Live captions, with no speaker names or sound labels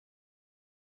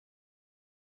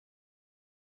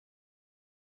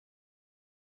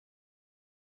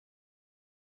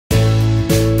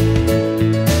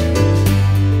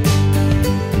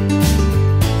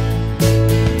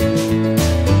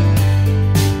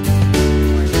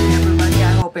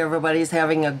everybody's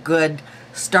having a good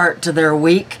start to their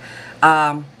week.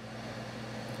 I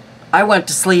went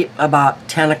to sleep about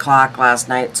 10 o'clock last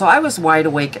night, so I was wide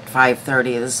awake at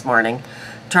 5:30 this morning,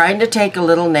 trying to take a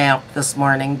little nap this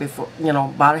morning before,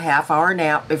 about a half-hour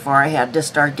nap before I had to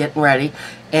start getting ready,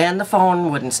 and the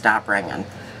phone wouldn't stop ringing.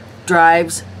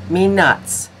 Drives me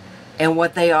nuts. And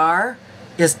what they are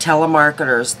is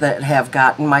telemarketers that have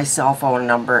gotten my cell phone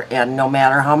number, and no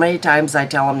matter how many times I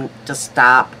tell them to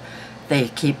stop, they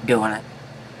keep doing it.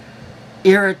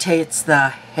 Irritates the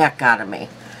heck out of me.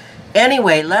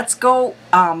 Anyway, let's go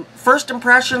first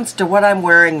impressions to what I'm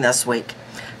wearing this week.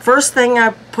 First thing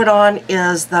I put on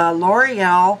is the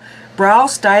L'Oreal Brow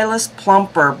Stylist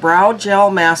Plumper Brow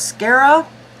Gel Mascara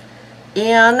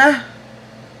in,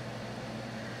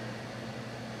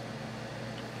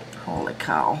 holy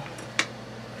cow,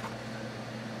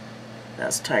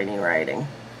 that's tiny writing.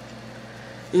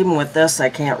 Even with this I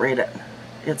can't read it.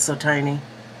 It's so tiny.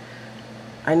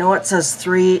 I know it says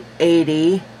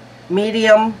 380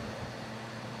 medium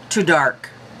to dark.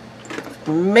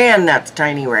 Man, that's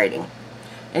tiny writing.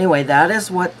 Anyway, that is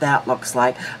what that looks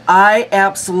like. I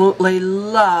absolutely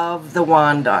love the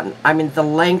wand on. I mean, the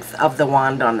length of the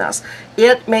wand on this.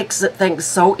 It makes things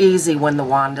so easy when the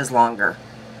wand is longer.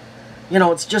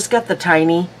 It's just got the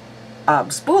tiny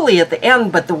spoolie at the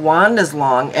end, but the wand is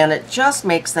long, and it just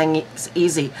makes things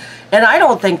easy. And I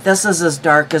don't think this is as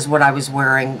dark as what I was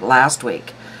wearing last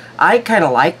week. I kind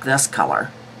of like this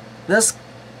color. This,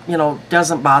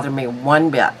 doesn't bother me one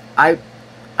bit. I'm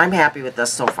happy with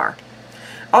this so far.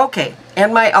 Okay,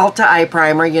 and my Ulta eye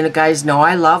primer, you guys know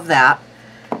I love that.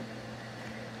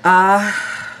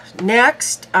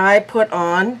 Next, I put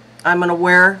on, I'm going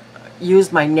to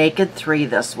use my Naked 3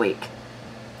 this week.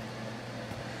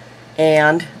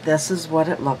 And this is what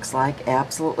it looks like.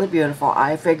 Absolutely beautiful.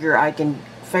 I figure I can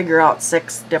figure out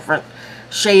 6 different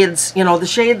shades. The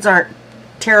shades aren't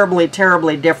terribly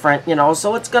different,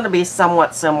 so it's going to be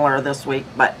somewhat similar this week.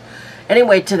 But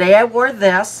anyway, today I wore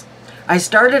this. I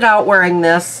started out wearing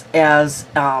this as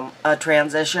a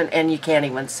transition, and you can't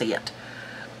even see it.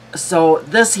 So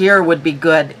this here would be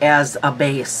good as a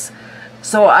base.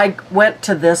 So I went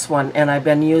to this one, and I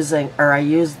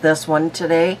used this one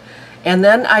today. And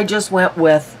then I just went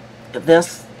with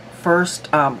this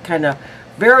first kind of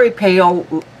very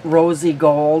pale rosy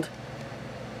gold.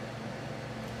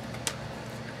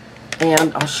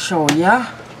 And I'll show you.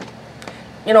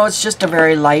 It's just a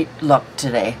very light look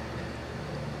today.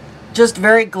 Just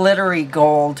very glittery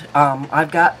gold.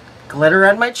 I've got glitter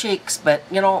on my cheeks, but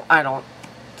I don't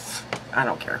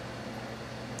care.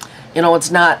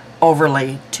 It's not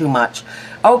overly too much.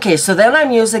 Okay, so then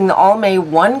I'm using the Almay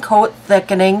One Coat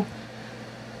Thickening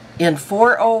in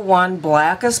 401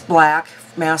 Blackest Black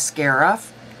mascara.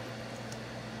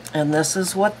 And this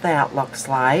is what that looks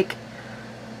like.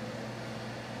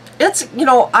 It's,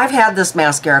 I've had this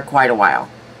mascara quite a while.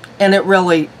 And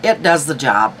it does the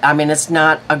job. I mean, it's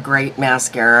not a great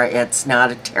mascara. It's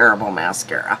not a terrible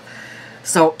mascara.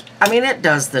 So, I mean, it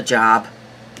does the job.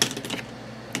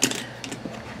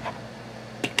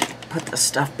 Put the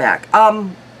stuff back.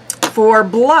 For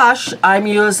blush, I'm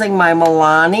using my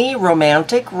Milani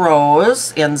Romantic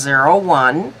Rose in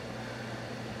 01.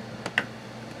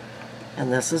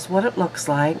 And this is what it looks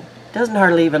like. Doesn't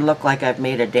hardly even look like I've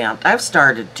made a dent. I've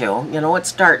started to. It's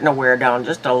starting to wear down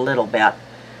just a little bit.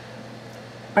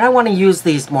 But I want to use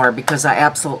these more because I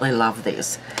absolutely love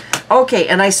these. Okay,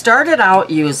 and I started out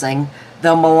using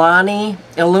the Milani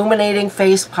Illuminating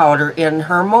Face Powder in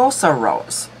Hermosa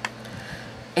Rose.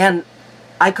 And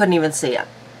I couldn't even see it.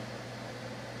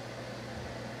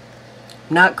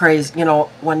 Not crazy.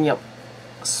 When you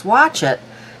swatch it,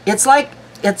 it's like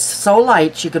it's so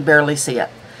light you could barely see it.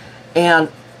 And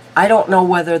I don't know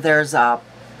whether there's a,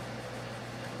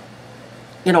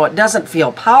 it doesn't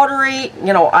feel powdery.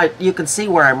 You can see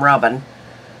where I'm rubbing.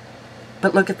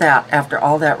 But look at that, after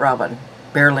all that rubbing,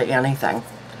 barely anything.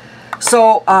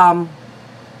 So,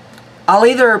 I'll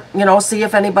either, see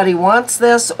if anybody wants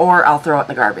this, or I'll throw it in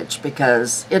the garbage,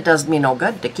 because it does me no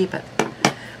good to keep it.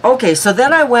 Okay, so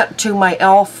then I went to my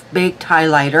e.l.f. Baked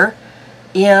Highlighter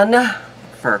in,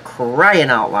 for crying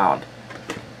out loud,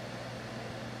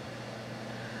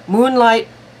 Moonlight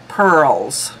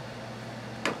Pearls.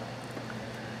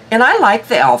 And I like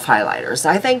the e.l.f. highlighters.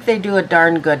 I think they do a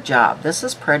darn good job. This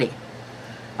is pretty.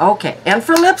 Okay, and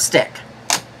for lipstick,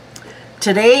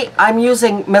 today I'm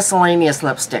using miscellaneous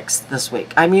lipsticks this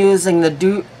week. I'm using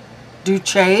the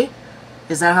Decay,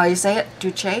 is that how you say it?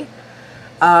 Decay?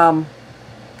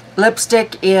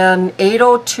 Lipstick in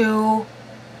 802,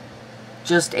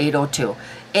 just 802.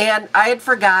 And I had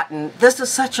forgotten, this is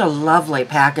such a lovely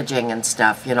packaging and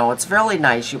stuff, you know, it's really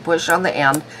nice. You push on the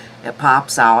end, it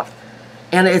pops out,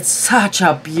 and it's such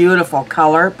a beautiful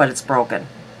color, but it's broken.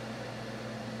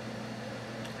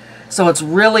 So it's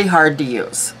really hard to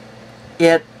use.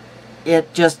 It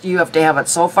just, you have to have it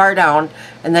so far down,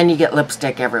 and then you get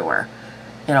lipstick everywhere,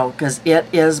 you know, because it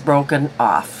is broken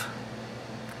off.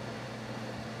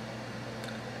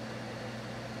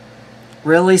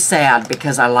 Really sad,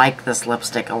 because I like this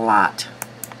lipstick a lot.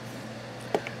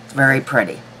 It's very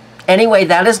pretty. Anyway,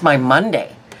 that is my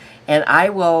Monday, and I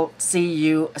will see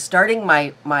you starting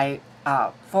my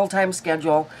full-time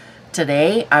schedule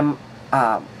today. I'm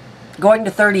going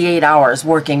to 38 hours,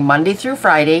 working Monday through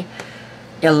Friday,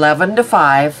 11 to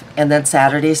 5, and then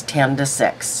Saturdays 10 to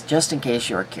 6, just in case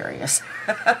you were curious.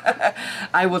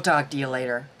 I will talk to you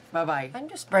later. Bye-bye. I'm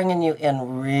just bringing you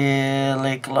in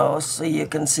really close so you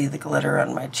can see the glitter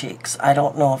on my cheeks. I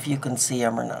don't know if you can see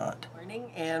them or not.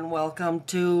 Morning, and welcome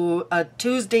to a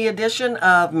Tuesday edition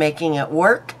of Making It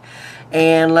Work.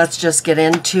 And let's just get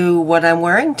into what I'm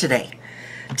wearing today.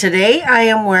 Today I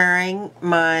am wearing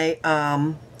my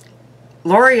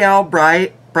L'Oreal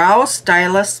Brow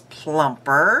Stylist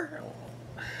Plumper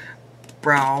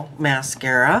Brow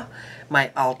Mascara, my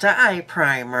Ulta Eye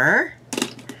Primer.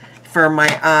 For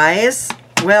my eyes,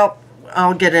 well,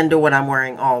 I'll get into what I'm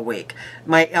wearing all week.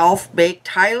 My e.l.f. Baked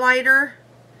Highlighter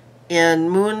in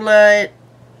Moonlight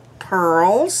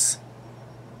Pearls.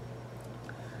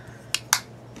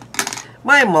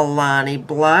 My Milani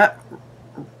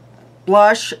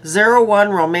Blush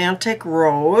 01 Romantic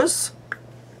Rose.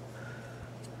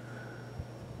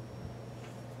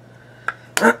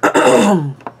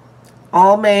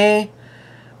 Almay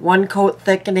One Coat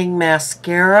Thickening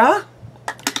Mascara.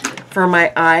 For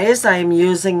my eyes, I am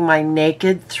using my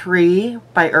Naked 3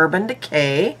 by Urban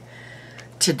Decay.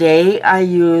 Today I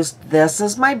used this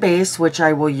as my base, which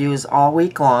I will use all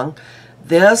week long.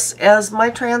 This as my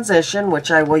transition,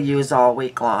 which I will use all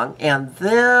week long. And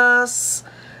this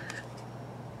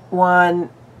one,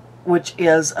 which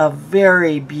is a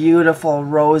very beautiful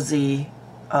rosy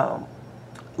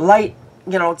light,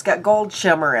 you know, it's got gold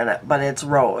shimmer in it, but it's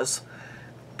rose.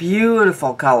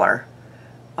 Beautiful color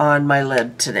on my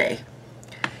lid today,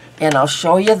 and I'll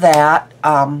show you that.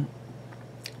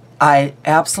 I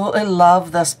absolutely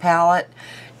love this palette.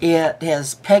 It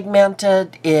is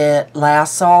pigmented, it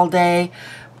lasts all day,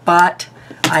 but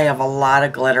I have a lot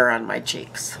of glitter on my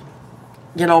cheeks,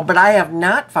 you know, but I have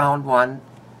not found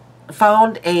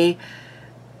a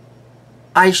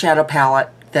eyeshadow palette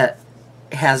that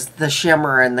has the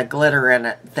shimmer and the glitter in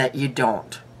it that you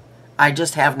don't. I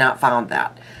just have not found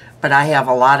that. But I have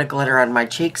a lot of glitter on my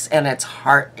cheeks, and it's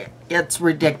hard. It's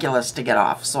ridiculous to get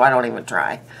off, so I don't even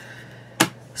try.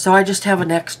 So I just have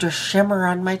an extra shimmer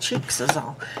on my cheeks is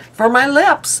all. For my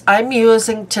lips, I'm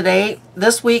using today,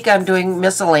 this week I'm doing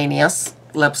miscellaneous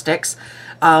lipsticks.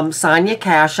 Sonia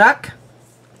Kashuk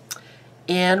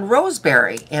in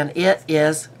Roseberry, and it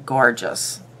is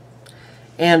gorgeous.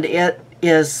 And it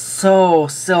is so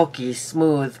silky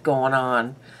smooth going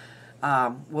on.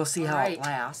 We'll see how it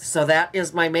lasts. So that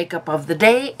is my makeup of the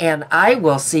day, and I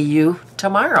will see you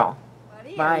tomorrow.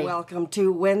 Bye. And welcome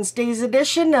to Wednesday's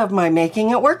edition of my Making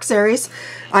It Work series.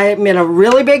 I am in a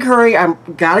really big hurry.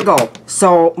 I've got to go.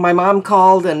 So my mom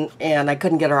called, and I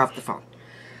couldn't get her off the phone.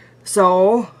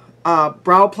 So,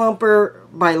 Brow Plumper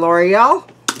by L'Oreal,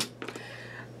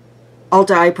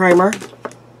 Ulta Eye Primer,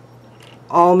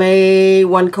 Almay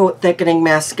One Coat Thickening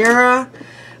Mascara,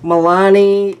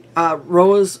 Milani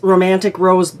Romantic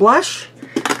Rose Blush,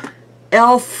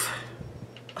 e.l.f.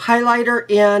 Highlighter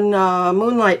in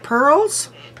Moonlight Pearls,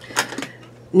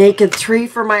 Naked 3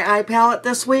 for my eye palette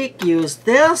this week. Used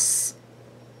this,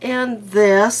 and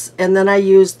then I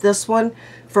used this one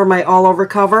for my all-over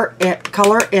color,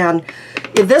 and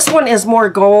this one is more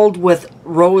gold with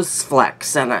rose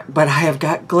flecks in it, but I have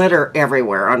got glitter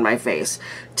everywhere on my face.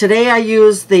 Today I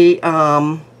used the,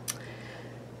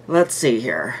 let's see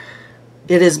here.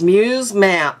 It is Muse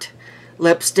Matte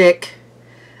Lipstick.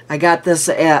 I got this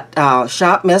at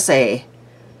Shop Miss A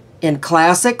in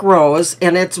Classic Rose,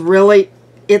 and it's really,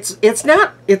 it's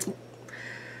not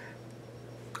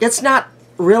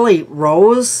really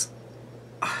rose.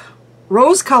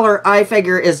 Rose color, I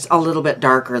figure, is a little bit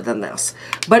darker than this,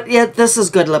 but this is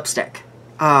good lipstick.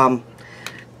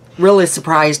 Really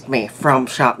surprised me from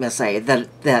Shop Miss A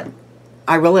that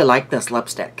I really like this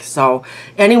lipstick. So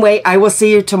anyway, I will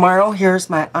see you tomorrow. Here's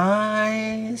my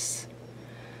eyes.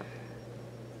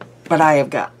 But I have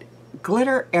got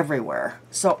glitter everywhere.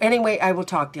 So anyway, I will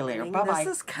talk to you later. Bye-bye.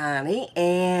 This is Connie,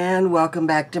 and welcome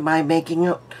back to my Making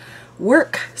It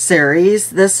Work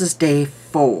series. This is day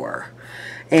 4.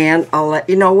 And I'll let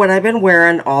you know what I've been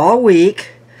wearing all week.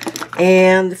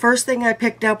 And the first thing I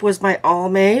picked up was my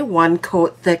Almay One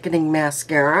Coat Thickening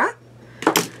Mascara,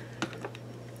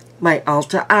 my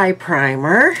Ulta Eye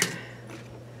Primer,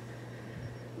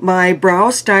 my Brow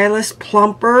Stylist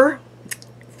Plumper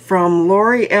from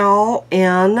L'Oreal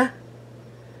in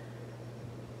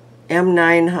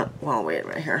M900. Well, wait a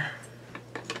minute here.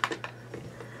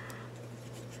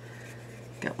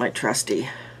 Got my trusty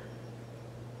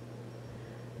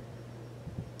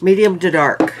medium to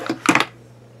dark.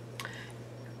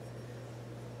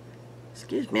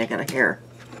 Excuse me, I got a hair.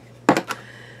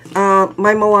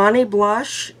 My Milani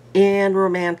blush in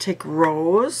Romantic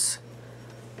Rose.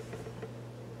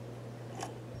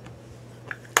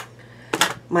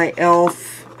 My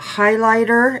e.l.f.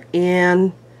 highlighter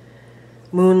in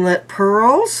Moonlit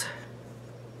Pearls.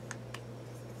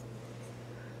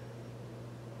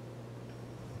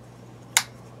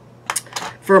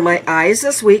 For my eyes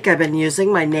this week, I've been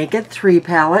using my Naked 3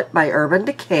 palette by Urban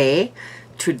Decay.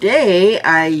 Today,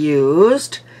 I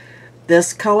used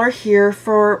this color here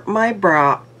for my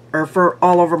brow, or for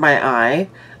all over my eye.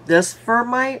 This for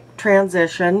my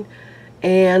transition,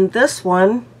 and this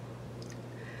one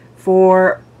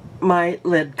for my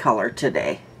lid color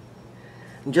today.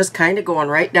 I'm just kind of going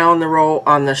right down the row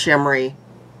on the shimmery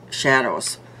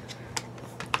shadows.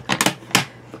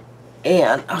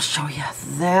 And I'll show you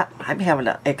that. I'm having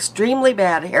an extremely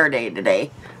bad hair day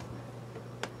today.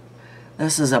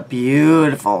 This is a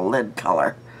beautiful lid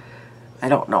color. I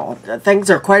don't know.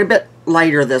 Things are quite a bit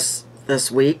lighter this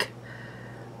week.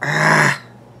 And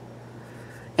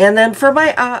then for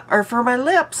my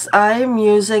lips, I'm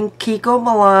using Kiko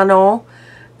Milano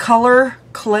Color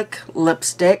Click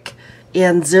Lipstick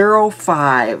in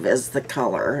 05 is the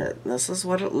color. This is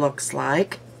what it looks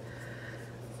like.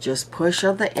 Just push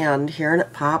on the end here and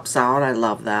it pops out. I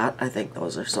love that. I think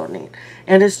those are so neat.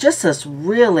 And it's just this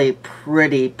really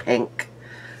pretty pink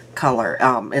color.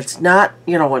 It's not,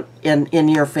 you know, in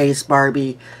your face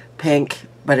Barbie pink,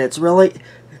 but it's really,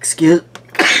 excuse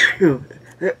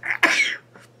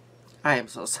I am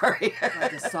so sorry.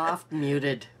 Like a soft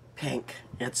muted pink.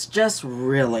 It's just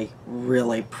really,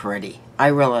 really pretty. I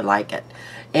really like it.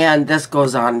 And this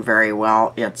goes on very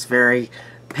well. It's very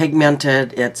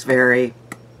pigmented. It's very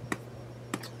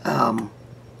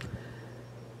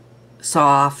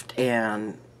soft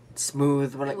and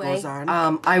smooth when it goes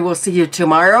on. I will see you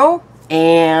tomorrow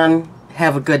and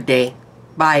have a good day.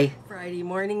 Bye. Friday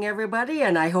morning, everybody,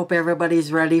 and I hope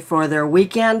everybody's ready for their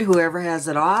weekend, whoever has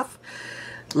it off.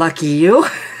 Lucky you.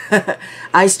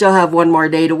 I still have one more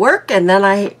day to work, and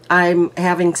then I'm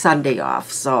having Sunday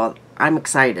off, so I'm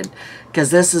excited because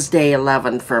this is day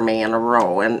 11 for me in a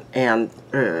row, and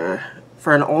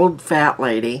for an old fat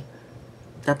lady,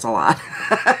 that's a lot.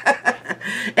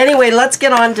 Anyway, let's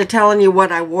get on to telling you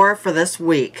what I wore for this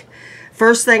week.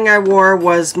 First thing I wore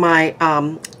was my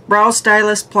Brow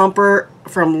Stylist Plumper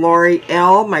from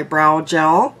L'Oreal, my brow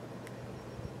gel.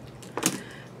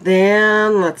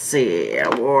 Then, let's see,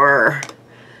 I wore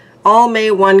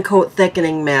Almay One Coat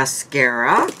Thickening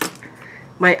Mascara,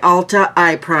 my Ulta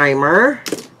Eye Primer,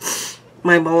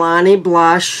 my Milani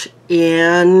Blush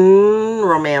in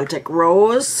Romantic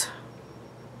Rose,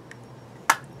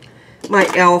 my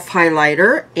e.l.f.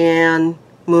 highlighter in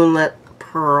Moonlit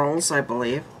Pearls, I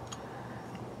believe.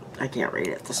 I can't read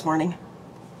it this morning.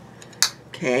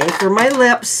 Okay, for my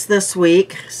lips this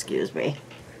week, excuse me,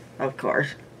 of course,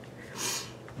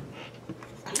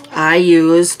 I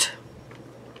used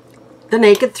the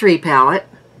Naked 3 palette,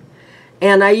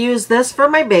 and I used this for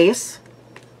my base,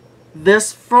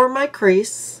 this for my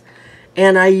crease,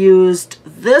 and I used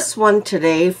this one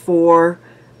today for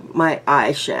my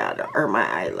eyeshadow, or my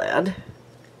eyelid.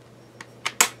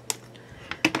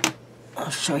 I'll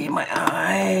show you my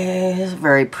eyes.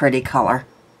 Very pretty color.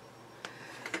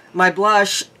 My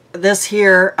blush, this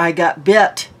here, I got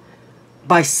bit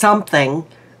by something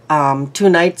 2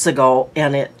 nights ago,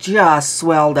 and it just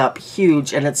swelled up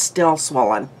huge, and it's still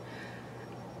swollen.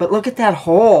 But look at that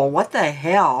hole. What the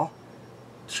hell?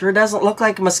 Sure doesn't look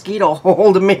like a mosquito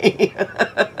hole to me.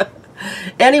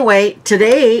 Anyway,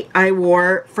 today I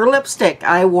wore, for lipstick,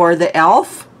 I wore the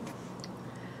e.l.f.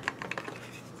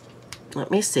 Let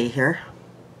me see here.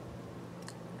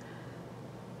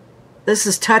 This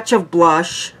is Touch of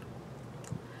Blush.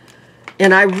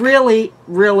 And I really,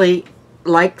 really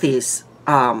like these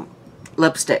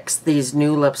lipsticks, these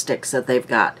new lipsticks that they've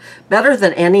got. Better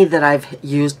than any that I've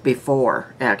used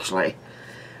before, actually.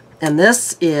 And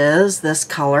this is this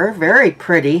color, very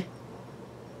pretty.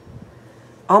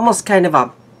 Almost kind of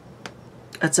a,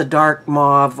 it's a dark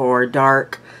mauve or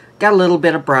dark, got a little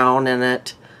bit of brown in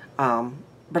it.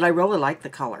 But I really like the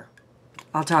color.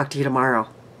 I'll talk to you tomorrow.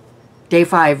 Day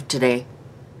 5 today.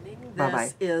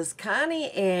 Bye-bye. This is Connie,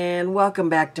 and welcome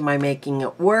back to my Making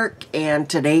It Work, and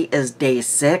today is day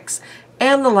 6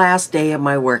 and the last day of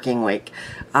my working week.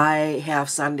 I have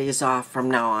Sundays off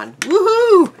from now on.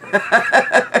 Woohoo!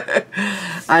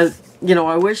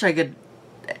 I wish I could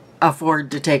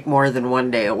afford to take more than one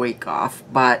day a week off,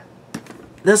 but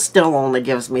this still only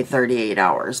gives me 38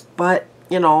 hours. But,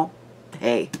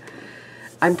 hey,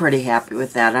 I'm pretty happy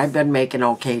with that. I've been making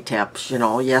okay tips.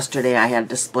 Yesterday I had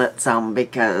to split some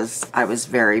because I was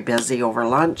very busy over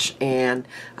lunch and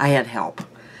I had help.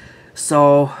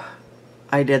 So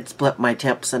I did split my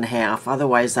tips in half.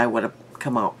 Otherwise I would have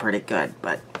come out pretty good.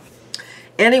 But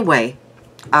anyway,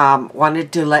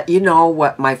 wanted to let you know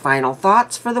what my final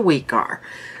thoughts for the week are.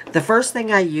 The first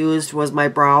thing I used was my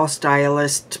Brow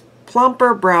Stylist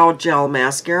Plumper Brow Gel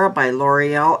Mascara by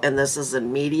L'Oreal, and this is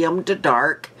in medium to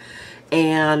dark,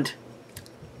 and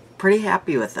pretty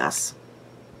happy with this.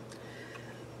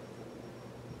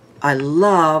 I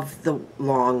love the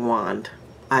long wand.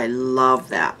 I love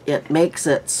that. It makes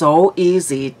it so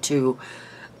easy to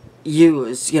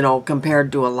use,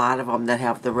 compared to a lot of them that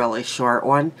have the really short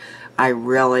one. I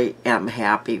really am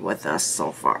happy with this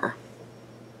so far.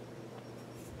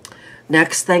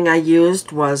 Next thing I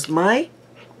used was my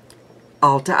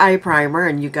Ulta Eye Primer,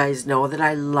 and you guys know that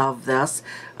I love this.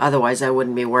 Otherwise, I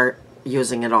wouldn't be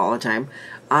using it all the time.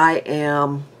 I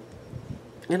am,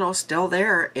 still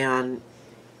there, and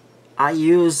I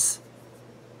use,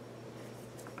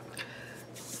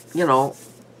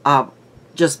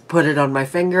 just put it on my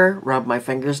finger, rub my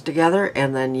fingers together,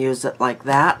 and then use it like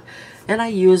that. And I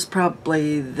use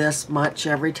probably this much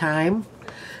every time.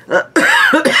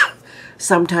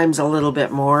 Sometimes a little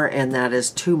bit more, and that is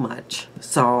too much.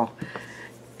 So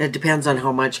it depends on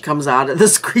how much comes out of the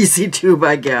squeezy tube,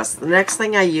 I guess. The next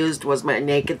thing I used was my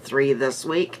Naked 3 this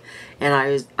week, and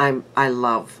I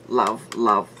love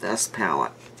this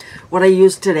palette. What I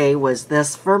used today was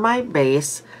this for my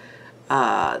base,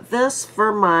 this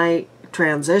for my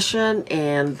transition,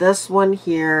 and this one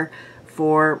here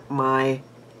for my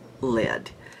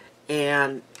lid.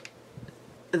 And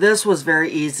this was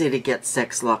very easy to get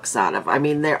 6 looks out of. I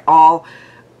mean, they're all,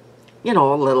 a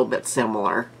little bit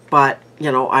similar. But,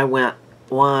 I went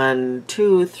 1,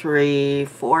 2, 3,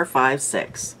 4, 5,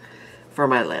 6 for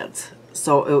my lids.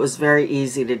 So it was very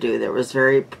easy to do. There was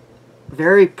very,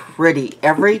 very pretty.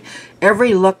 Every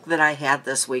look that I had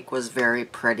this week was very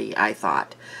pretty, I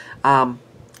thought.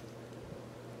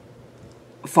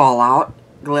 Fallout,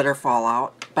 glitter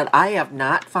fallout. But I have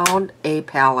not found a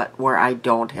palette where I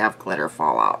don't have glitter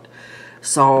fallout.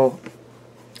 So,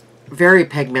 very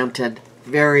pigmented,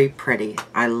 very pretty.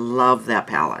 I love that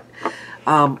palette.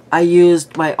 I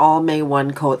used my Almay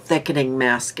One Coat Thickening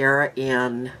Mascara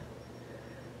in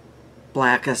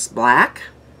Blackest Black.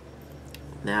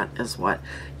 That is what,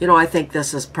 I think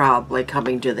this is probably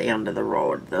coming to the end of the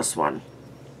road, this one.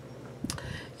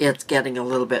 It's getting a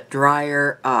little bit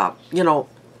drier.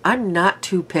 I'm not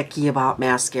too picky about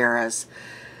mascaras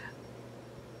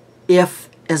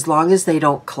as long as they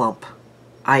don't clump.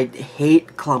 I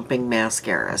hate clumping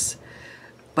mascaras.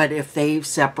 But if they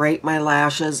separate my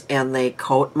lashes and they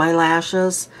coat my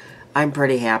lashes, I'm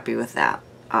pretty happy with that.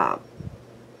 I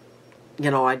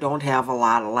don't have a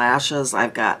lot of lashes.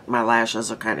 My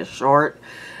lashes are kind of short.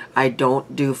 I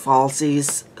don't do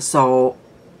falsies, so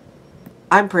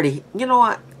I'm pretty,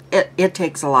 it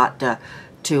takes a lot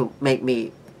to make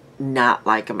me not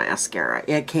like a mascara.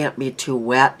 It can't be too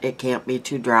wet, it can't be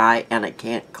too dry, and it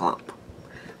can't clump.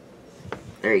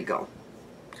 There you go.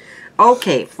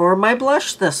 Okay, for my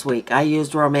blush this week, I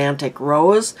used Romantic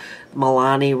Rose,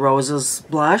 Milani Rose's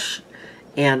blush,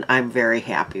 and I'm very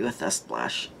happy with this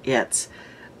blush. It's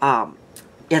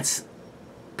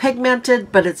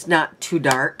pigmented, but it's not too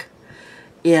dark.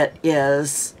 It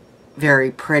is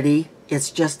very pretty. It's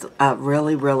just a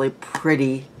really, really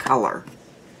pretty color.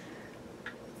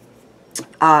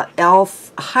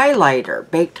 e.l.f.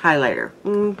 highlighter, baked highlighter.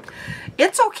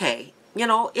 It's okay.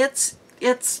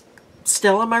 It's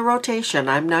still in my rotation.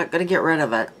 I'm not going to get rid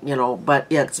of it, but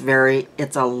it's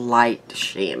a light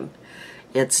sheen.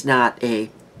 It's not a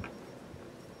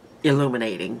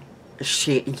illuminating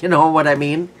sheen, you know what I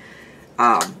mean?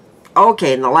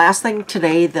 Okay, and the last thing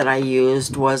today that I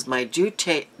used was my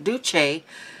Decay.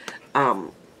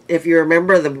 If you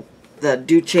remember, the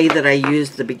Decay that I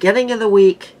used the beginning of the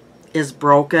week is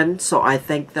broken, so I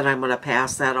think that I'm going to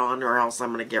pass that on, or else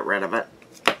I'm going to get rid of it.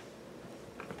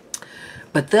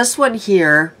 But this one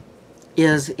here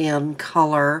is in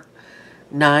color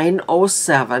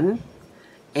 907,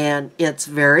 and it's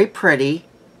very pretty.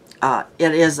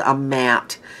 It is a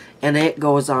matte. and it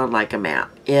goes on like a mat.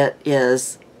 It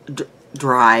is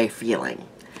dry feeling.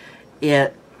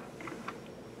 The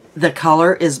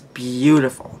color is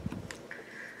beautiful.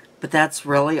 But that's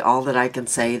really all that I can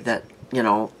say, that, you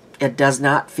know, it does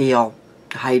not feel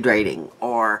hydrating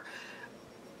or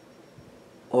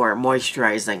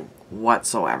moisturizing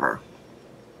whatsoever.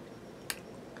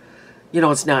 You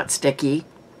know, it's not sticky,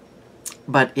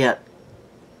 but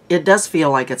it does feel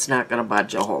like it's not going to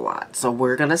budge a whole lot. So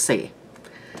we're going to see.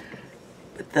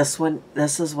 But this one,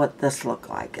 this is what this looks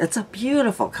like. It's a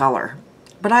beautiful color.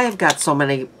 But I have got so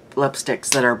many lipsticks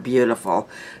that are beautiful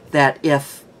that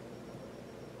if,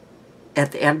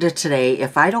 at the end of today,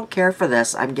 if I don't care for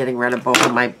this, I'm getting rid of both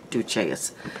of my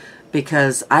Decays.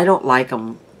 Because I don't like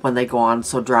them when they go on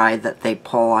so dry that they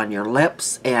pull on your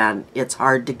lips. And it's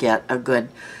hard to get a good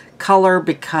color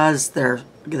because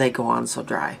they go on so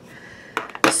dry.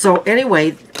 So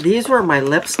anyway, these were my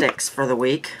lipsticks for the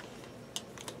week.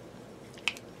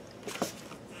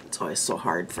 It's always so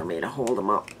hard for me to hold them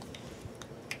up.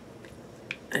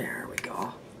 There we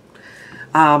go.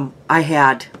 I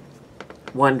had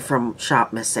one from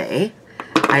Shop Miss A.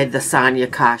 I had the Sonia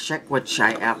Kashuk, which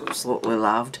I absolutely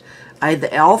loved. I had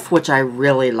the e.l.f., which I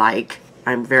really like.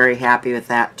 I'm very happy with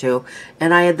that too.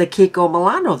 And I had the Kiko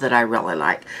Milano that I really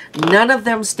like. None of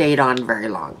them stayed on very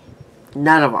long.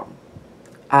 None of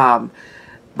them.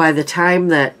 By the time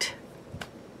that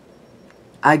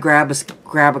I grab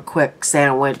a quick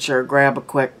sandwich or grab a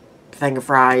quick thing of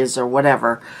fries or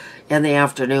whatever in the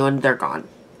afternoon, they're gone.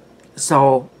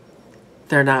 So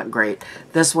they're not great.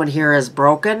 This one here is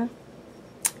broken.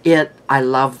 I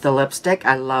love the lipstick.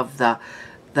 I love the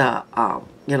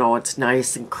you know, it's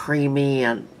nice and creamy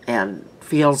and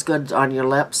feels good on your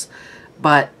lips.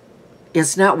 But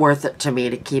it's not worth it to me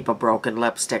to keep a broken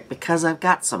lipstick because I've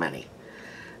got so many.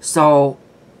 So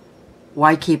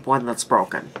why keep one that's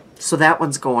broken? So that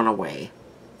one's going away.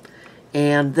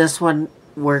 And this one,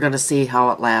 we're going to see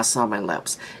how it lasts on my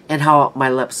lips and how my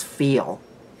lips feel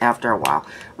after a while.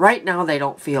 Right now, they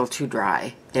don't feel too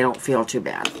dry. They don't feel too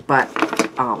bad. But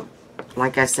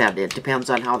like I said, it depends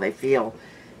on how they feel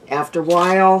after a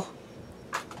while.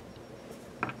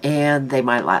 And they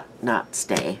might not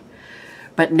stay.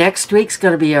 But next week's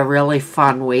going to be a really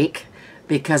fun week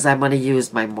because I'm going to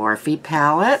use my Morphe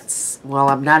palettes. Well,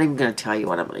 I'm not even going to tell you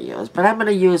what I'm going to use, but I'm going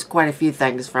to use quite a few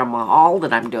things from a haul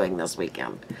that I'm doing this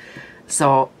weekend.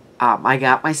 So I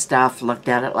got my stuff, looked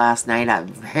at it last night. I'm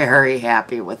very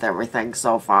happy with everything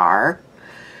so far.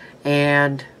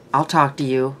 And I'll talk to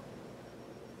you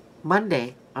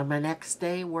Monday on my next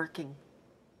day working.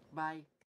 Bye.